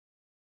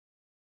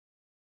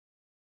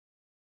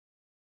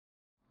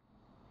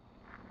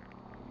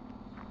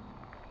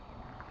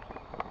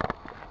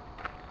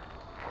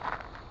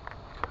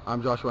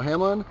I'm Joshua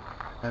Hamlin,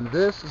 and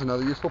this is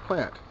another useful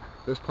plant.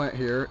 This plant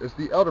here is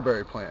the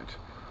elderberry plant.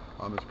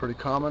 It's pretty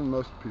common.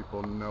 Most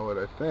people know it,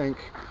 I think.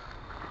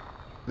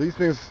 These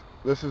things,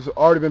 this has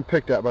already been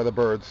picked at by the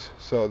birds,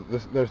 so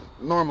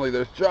normally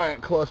there's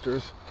giant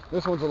clusters.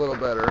 This one's a little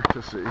better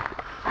to see.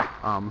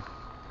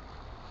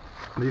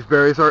 These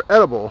berries are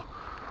edible.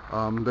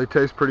 They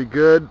taste pretty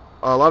good.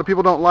 A lot of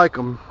people don't like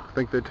them. I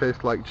think they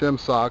taste like gym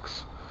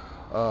socks.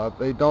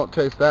 They don't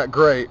taste that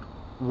great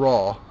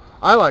raw.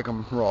 I like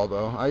them raw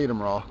though. I eat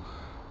them raw.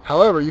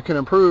 However, you can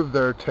improve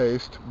their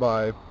taste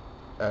by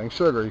adding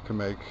sugar. You can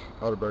make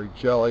elderberry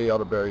jelly,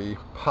 elderberry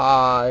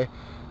pie.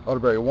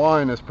 Elderberry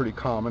wine is pretty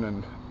common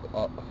and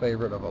a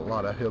favorite of a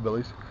lot of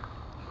hillbillies.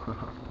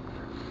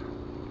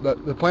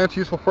 The plant's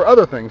useful for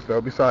other things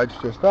though, besides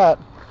just that.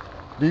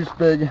 These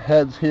big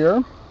heads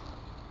here,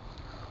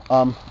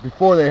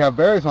 before they have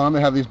berries on them,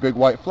 they have these big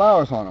white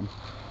flowers on them.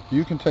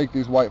 You can take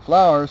these white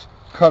flowers,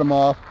 cut them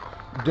off,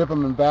 dip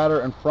them in batter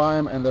and fry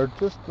them, and they're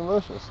just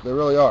delicious. They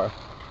really are.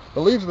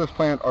 The leaves of this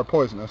plant are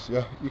poisonous.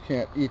 You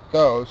can't eat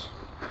those.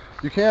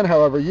 You can,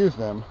 however, use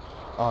them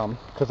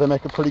because they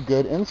make a pretty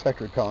good insect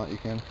repellent. You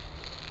can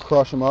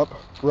crush them up,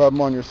 rub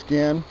them on your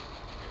skin,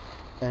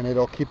 and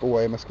it'll keep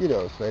away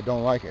mosquitoes. They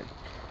don't like it.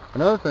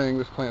 Another thing,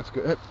 this plant's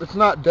good. It's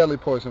not deadly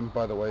poison,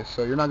 by the way,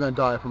 so you're not going to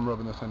die from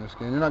rubbing this on your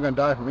skin. You're not going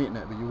to die from eating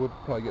it, but you would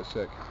probably get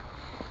sick.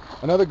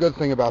 Another good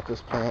thing about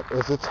this plant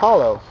is it's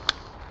hollow.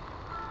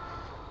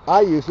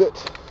 I use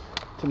it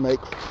to make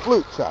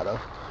flutes out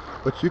of,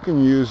 but you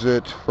can use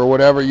it for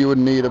whatever you would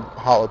need a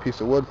hollow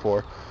piece of wood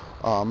for.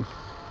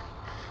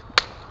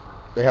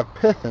 They have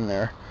pith in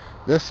there.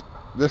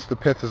 The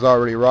pith is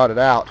already rotted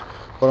out,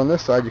 but on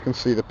this side you can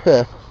see the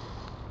pith.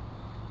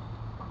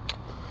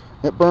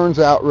 It burns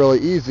out really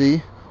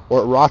easy,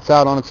 or it rots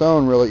out on its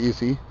own really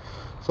easy.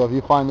 So if you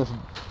find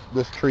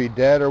this tree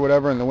dead or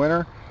whatever in the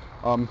winter,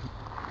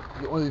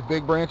 get one of these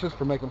big branches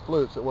for making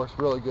flutes. It works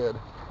really good.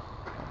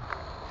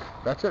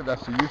 That's it.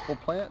 That's the useful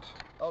plant,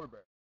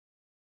 elderberry.